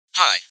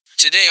Hi,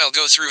 today I'll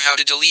go through how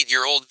to delete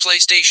your old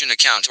PlayStation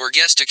account or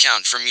guest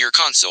account from your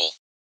console.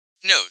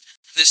 Note,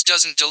 this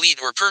doesn't delete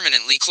or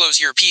permanently close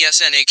your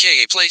PSN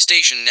aka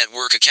PlayStation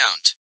Network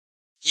account.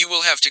 You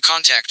will have to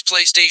contact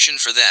PlayStation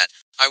for that.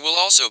 I will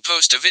also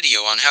post a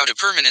video on how to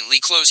permanently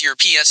close your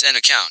PSN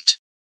account.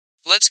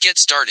 Let's get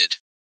started.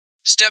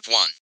 Step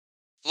 1.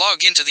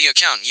 Log into the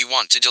account you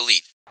want to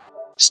delete.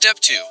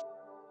 Step 2.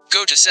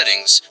 Go to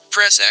Settings,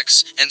 press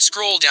X, and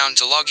scroll down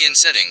to Login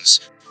Settings.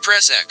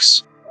 Press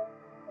X.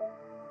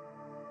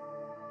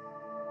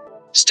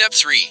 Step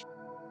 3.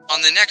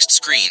 On the next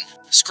screen,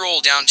 scroll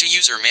down to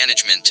User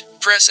Management,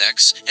 press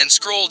X, and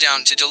scroll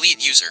down to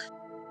Delete User.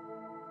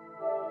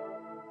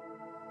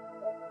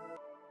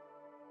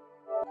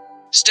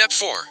 Step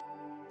 4.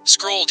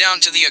 Scroll down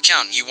to the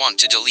account you want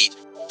to delete,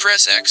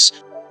 press X.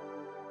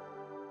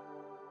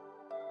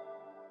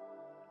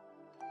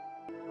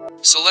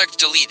 Select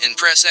Delete and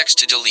press X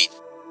to delete.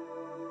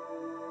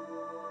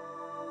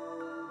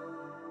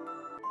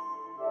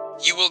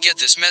 You will get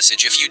this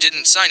message if you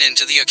didn't sign in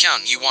to the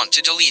account you want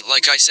to delete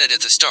like I said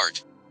at the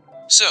start.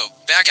 So,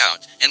 back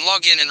out, and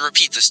log in and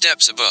repeat the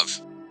steps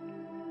above.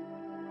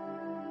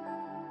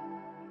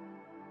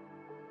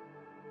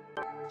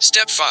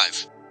 Step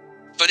 5.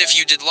 But if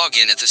you did log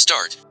in at the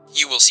start,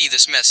 you will see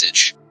this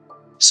message.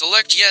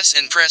 Select Yes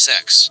and press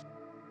X.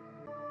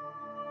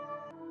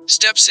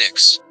 Step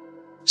 6.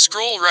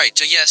 Scroll right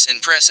to Yes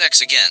and press X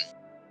again.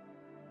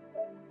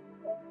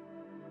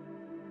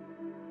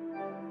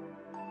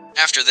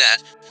 After that,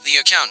 the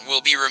account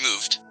will be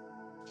removed.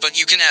 But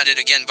you can add it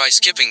again by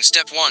skipping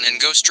Step 1 and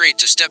go straight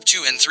to Step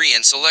 2 and 3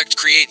 and select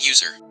Create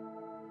User.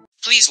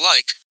 Please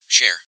like,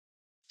 share,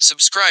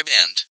 subscribe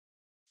and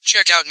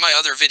check out my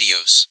other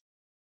videos.